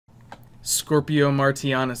Scorpio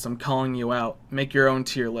Martianus, I'm calling you out. Make your own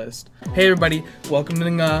tier list. Hey everybody, welcome to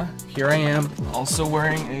Nga. Here I am, also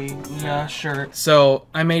wearing a Nga shirt. So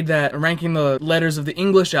I made that ranking the letters of the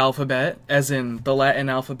English alphabet, as in the Latin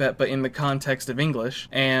alphabet, but in the context of English.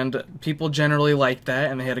 And people generally liked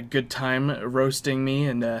that, and they had a good time roasting me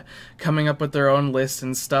and coming up with their own lists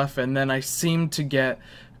and stuff. And then I seemed to get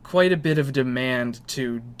quite a bit of demand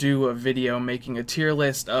to do a video making a tier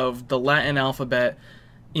list of the Latin alphabet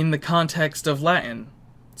in the context of Latin.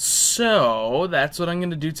 So that's what I'm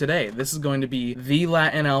going to do today. This is going to be the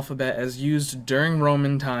Latin alphabet as used during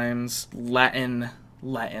Roman times, Latin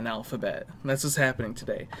alphabet. That's what's happening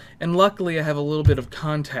today. And luckily I have a little bit of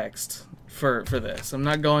context for this. I'm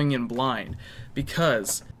not going in blind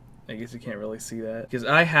because, I guess you can't really see that, because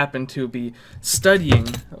I happen to be studying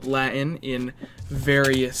Latin in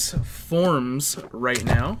various forms right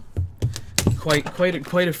now. Quite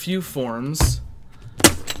a few forms.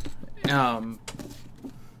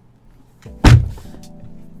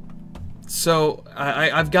 So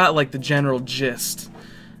I've got like the general gist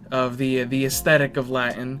of the aesthetic of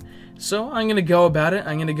Latin. So I'm gonna go about it.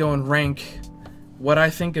 I'm gonna go and rank what I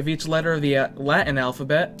think of each letter of the Latin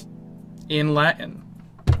alphabet in Latin.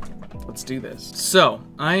 Let's do this. So,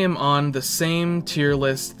 I am on the same tier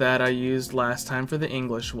list that I used last time for the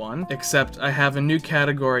English one, except I have a new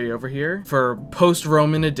category over here for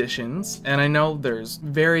post-Roman editions, and I know there's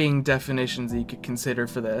varying definitions that you could consider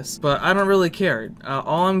for this, but I don't really care.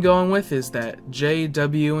 All I'm going with is that J,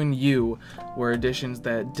 W, and U were editions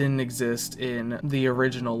that didn't exist in the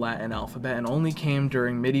original Latin alphabet and only came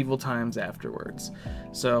during medieval times afterwards.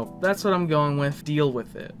 So that's what I'm going with. Deal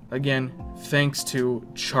with it. Again, thanks to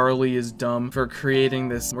Charlie is Dumb for creating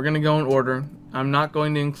this. We're gonna go in order. I'm not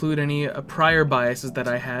going to include any prior biases that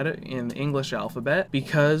I had in the English alphabet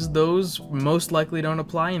because those most likely don't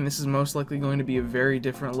apply, and this is most likely going to be a very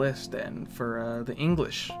different list than for the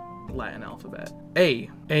English Latin alphabet. A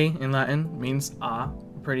in Latin means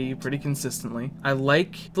pretty consistently. I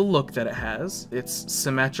like the look that it has. It's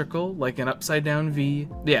symmetrical, like an upside down V.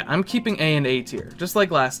 Yeah, I'm keeping A in A tier, just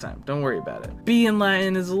like last time. Don't worry about it. B in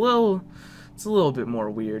Latin is it's a little bit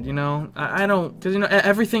more weird, you know? I don't, because, you know,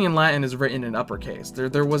 everything in Latin is written in uppercase.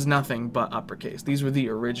 There was nothing but uppercase. These were the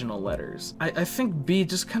original letters. I think B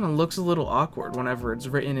just kind of looks a little awkward whenever it's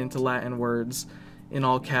written into Latin words in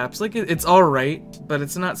all caps. Like, it's alright, but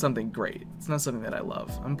it's not something great. It's not something that I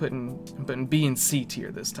love. I'm putting B in C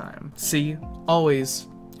tier this time. C, always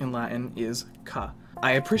in Latin, is ca.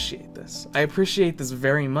 I appreciate this. I appreciate this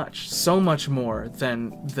very much. So much more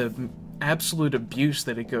than the absolute abuse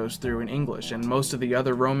that it goes through in English and most of the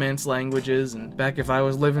other Romance languages. And back if I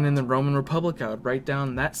was living in the Roman Republic, I would write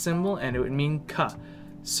down that symbol and it would mean ca.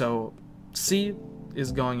 So C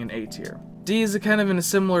is going in A tier. D is kind of in a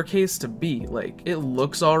similar case to B. Like, it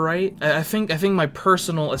looks alright. I think my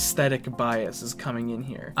personal aesthetic bias is coming in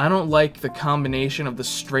here. I don't like the combination of the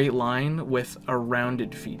straight line with a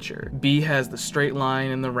rounded feature. B has the straight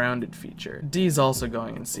line and the rounded feature. D is also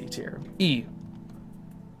going in C tier. E.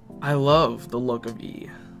 I love the look of E.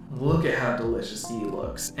 Look at how delicious E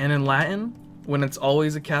looks. And in Latin, when it's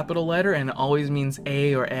always a capital letter and it always means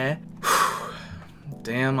A or eh,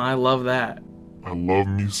 damn, I love that. I love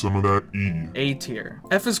me some of that E. A tier.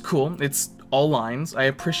 F is cool. It's all lines. I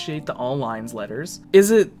appreciate the all lines letters.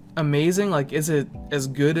 Is it amazing? Like, is it as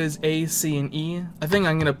good as A, C, and E? I think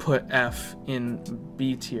I'm gonna put F in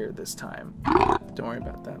B tier this time. Don't worry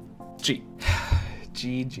about that. G.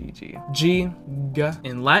 G. G, G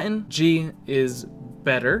in Latin, G is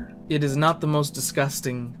better. It is not the most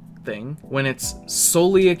disgusting thing when it's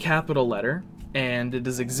solely a capital letter and it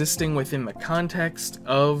is existing within the context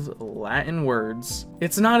of Latin words.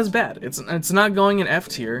 It's not as bad. It's not going in F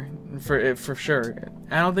tier for sure.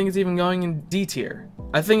 I don't think it's even going in D tier.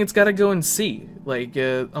 I think it's got to go in C, like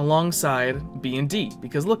alongside B and D,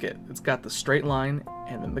 because look it's got the straight line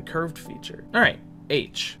and then the curved feature. All right.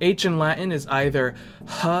 H. H in Latin is either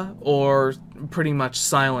h or pretty much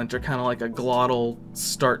silent or kind of like a glottal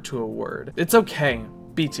start to a word. It's okay.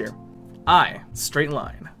 B tier. I. Straight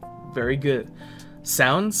line. Very good.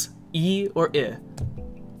 Sounds E or I.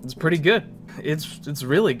 It's pretty good. It's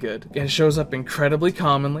really good. It shows up incredibly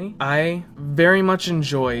commonly. I very much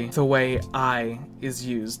enjoy the way I is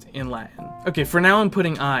used in Latin. Okay, for now I'm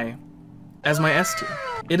putting I as my S tier.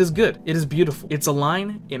 It is good. It is beautiful. It's a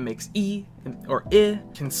line. It makes E or I.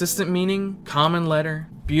 Consistent meaning. Common letter.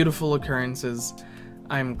 Beautiful occurrences.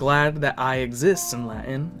 I'm glad that I exists in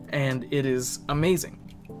Latin, and it is amazing.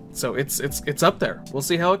 So it's up there. We'll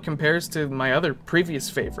see how it compares to my other previous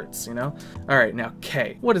favorites, you know? Alright, now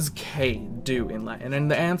K. What does K do in Latin? And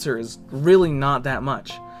the answer is really not that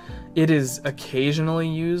much. It is occasionally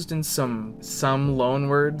used in some loan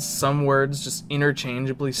words. Some words just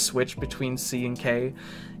interchangeably switch between C and K.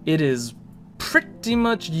 It is pretty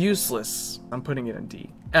much useless. I'm putting it in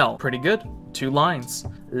D. L, pretty good. 2 lines.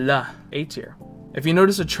 La, A tier. If you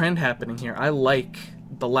notice a trend happening here, I like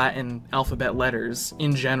the Latin alphabet letters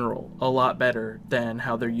in general a lot better than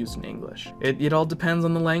how they're used in English. It all depends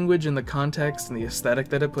on the language and the context and the aesthetic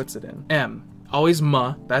that it puts it in. M, always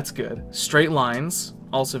ma, that's good. Straight lines,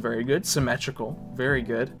 also very good. Symmetrical, very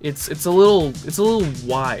good. It's a little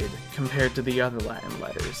wide compared to the other Latin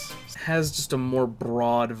letters. It has just a more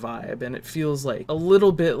broad vibe, and it feels like a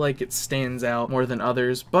little bit like it stands out more than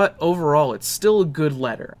others, but overall it's still a good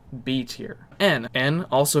letter. B tier. N. N,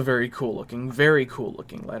 also very cool looking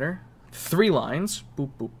letter. 3 lines,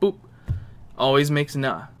 boop boop boop. Always makes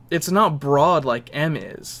na. It's not broad like M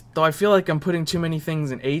is, though I feel like I'm putting too many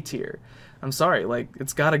things in A tier. I'm sorry, like,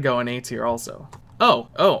 it's gotta go in A tier also. O.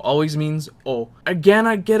 O always means O. Again,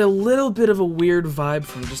 I get a little bit of a weird vibe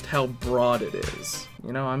from just how broad it is.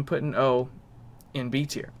 You know, I'm putting O in B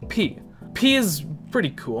tier. P. P is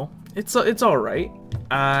pretty cool. It's alright.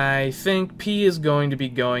 I think P is going to be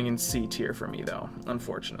going in C tier for me though,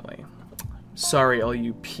 unfortunately. Sorry all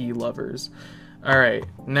you P lovers. Alright,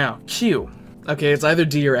 now Q. Okay, it's either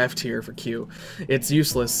D or F tier for Q. It's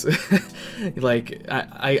useless. Like,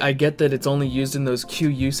 I get that it's only used in those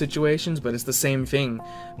QU situations, but it's the same thing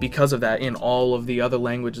because of that in all of the other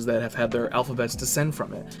languages that have had their alphabets descend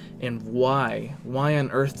from it. And why? Why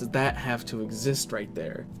on earth does that have to exist right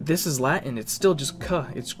there? This is Latin, it's still just K.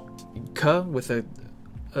 It's K with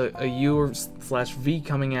a U or slash V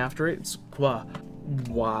coming after it. It's qua.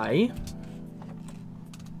 Why?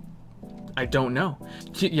 I don't know.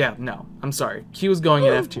 Q, yeah, no, I'm sorry. Q is going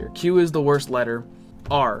in F tier. Q is the worst letter.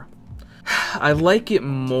 R. I like it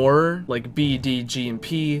more like B, D, G, and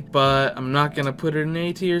P, but I'm not gonna put it in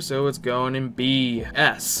A tier, so it's going in B.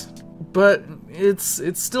 S. But it's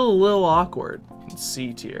still a little awkward in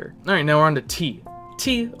C tier. Alright, now we're on to T.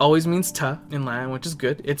 T always means ta in Latin, which is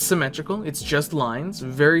good. It's symmetrical, it's just lines,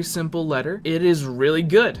 very simple letter. It is really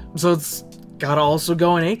good. So it's gotta also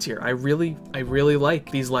go in A tier. I really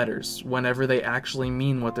like these letters whenever they actually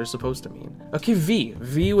mean what they're supposed to mean. Okay, V.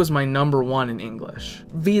 V was my #1 in English.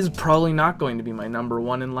 V is probably not going to be my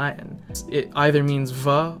 #1 in Latin. It either means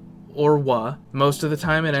va or wa. Most of the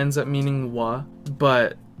time it ends up meaning wa,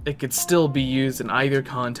 but it could still be used in either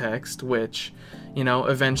context, which, you know,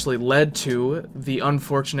 eventually led to the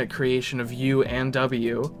unfortunate creation of U and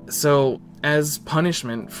W. So, as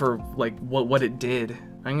punishment for, like, what it did,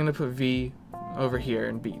 I'm gonna put V over here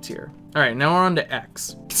in B tier. Alright, now we're on to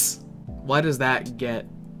X. Why does that get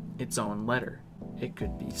its own letter? It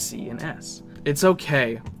could be C and S. It's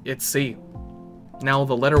okay, it's C. Now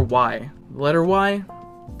the letter Y. The letter Y,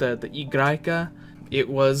 the Y, it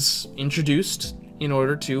was introduced in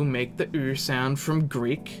order to make the U sound from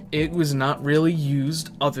Greek. It was not really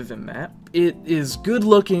used other than that. It is good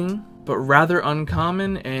looking, but rather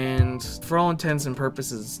uncommon, and for all intents and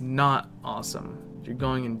purposes, not awesome. You're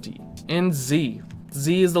going in D. And Z.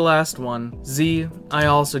 Z is the last one. Z, I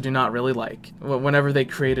also do not really like. Whenever they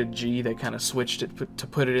created G, they kind of switched it to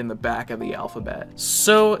put it in the back of the alphabet.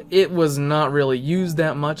 So it was not really used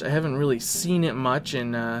that much. I haven't really seen it much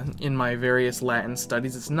in my various Latin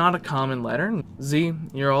studies. It's not a common letter. Z,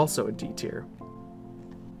 you're also a D tier.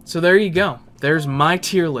 So there you go. There's my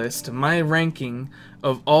tier list, my ranking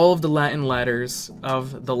of all of the Latin letters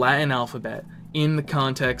of the Latin alphabet in the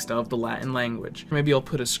context of the Latin language. Maybe I'll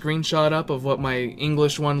put a screenshot up of what my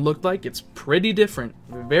English one looked like. It's pretty different,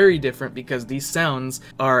 very different, because these sounds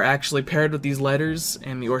are actually paired with these letters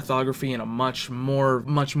and the orthography in a much more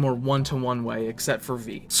one-to-one way, except for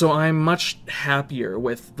V. So I'm much happier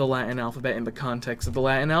with the Latin alphabet in the context of the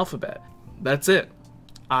Latin alphabet. That's it.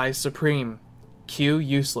 I supreme. Q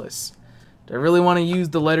useless. Do I really want to use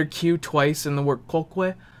the letter Q twice in the word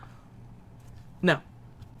quoque? No.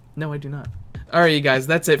 No, I do not. Alright, you guys,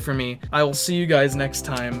 that's it for me. I will see you guys next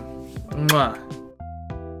time. Mwah.